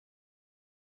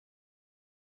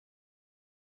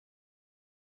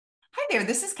Hi there,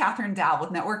 this is Cathryn Dall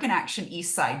with Network and Action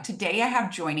Eastside. Today I have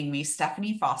joining me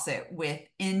Stephanie Fawcett with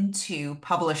Into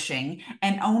Publishing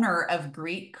and owner of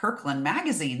Greet Kirkland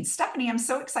magazine. Stephanie, I'm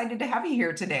so excited to have you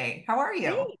here today. How are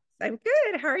you? Thanks. I'm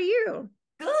good. How are you?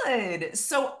 Good.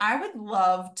 So I would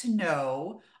love to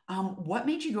know what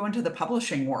made you go into the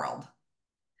publishing world?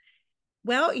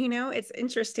 Well, it's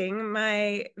interesting.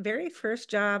 My very first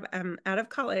job out of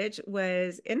college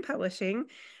was in publishing.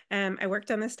 I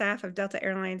worked on the staff of Delta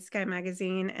Airlines Sky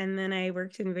Magazine, and then I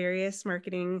worked in various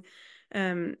marketing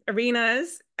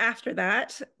arenas after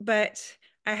that. But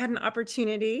I had an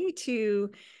opportunity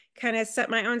to kind of set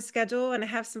my own schedule and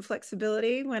have some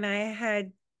flexibility when I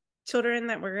had children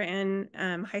that were in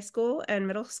high school and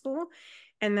middle school,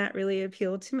 and that really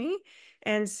appealed to me.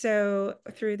 And so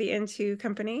through the Into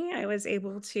company, I was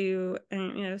able to,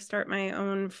 start my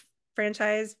own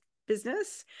franchise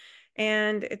business,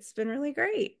 and it's been really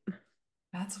great.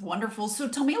 That's wonderful. So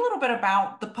tell me a little bit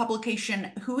about the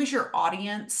publication. Who is your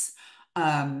audience?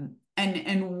 And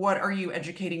what are you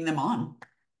educating them on?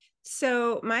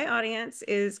 So my audience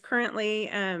is currently,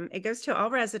 it goes to all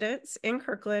residents in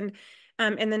Kirkland,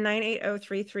 in the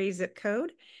 98033 zip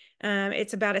code.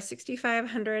 It's about a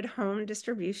 6,500 home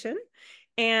distribution.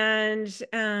 And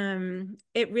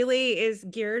it really is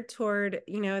geared toward,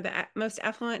 the most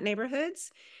affluent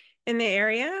neighborhoods in the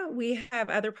area. We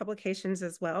have other publications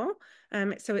as well.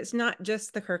 So it's not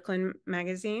just the Kirkland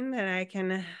magazine that I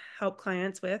can help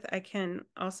clients with. I can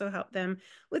also help them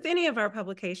with any of our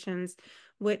publications,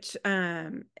 which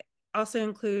also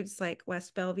includes like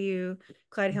West Bellevue,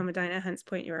 Clyde Hill Medina, Hunts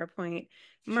Point, Euro Point,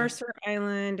 Sure. Mercer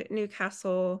Island,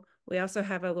 Newcastle. We also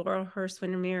have a Laurelhurst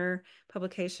Windermere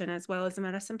publication as well as a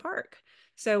Madison Park.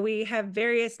 So we have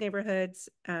various neighborhoods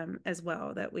as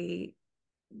well that we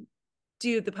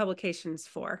do the publications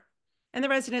for. And the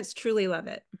residents truly love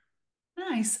it.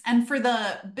 Nice. And for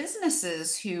the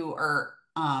businesses who are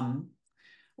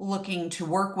looking to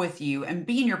work with you and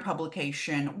be in your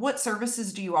publication, what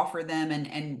services do you offer them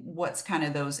and what's kind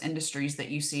of those industries that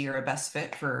you see are a best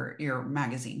fit for your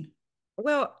magazine?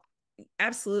 Well,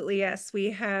 absolutely, yes. We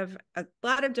have a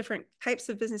lot of different types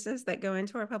of businesses that go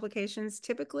into our publications.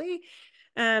 Typically,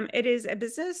 it is a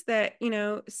business that,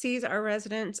 sees our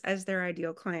residents as their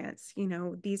ideal clients.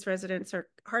 These residents are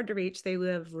hard to reach. They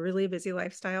live really busy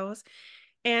lifestyles,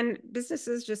 and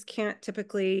businesses just can't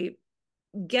typically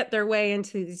get their way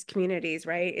into these communities,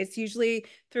 right? It's usually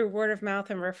through word of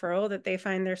mouth and referral that they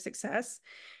find their success.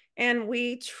 And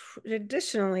we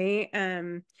traditionally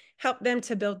help them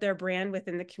to build their brand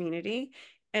within the community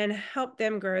and help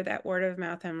them grow that word of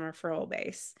mouth and referral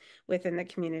base within the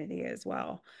community as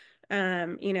well.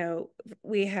 Um, you know,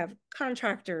 we have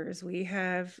contractors, we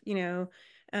have,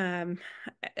 um,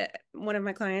 one of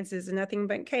my clients is nothing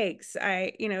but cakes.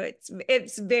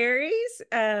 It's varies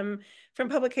from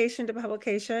publication to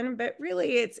publication, but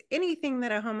really it's anything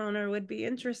that a homeowner would be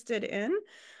interested in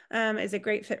is a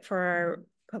great fit for our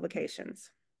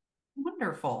publications.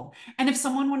 Wonderful. And if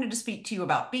someone wanted to speak to you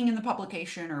about being in the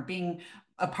publication or being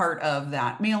a part of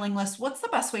that mailing list, what's the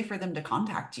best way for them to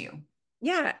contact you?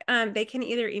 Yeah, they can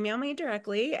either email me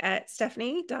directly at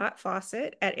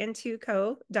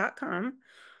stephanie.fawcett@n2co.com,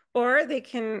 or they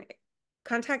can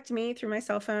contact me through my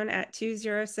cell phone at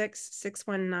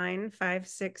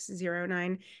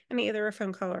 206-619-5609, and either a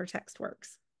phone call or text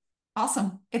works.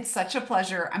 Awesome. It's such a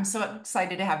pleasure. I'm so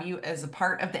excited to have you as a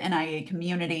part of the NIA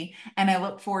community, and I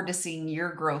look forward to seeing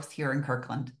your growth here in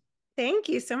Kirkland. Thank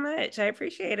you so much. I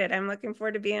appreciate it. I'm looking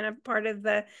forward to being a part of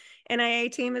the NIA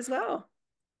team as well.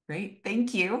 Great.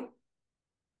 Thank you.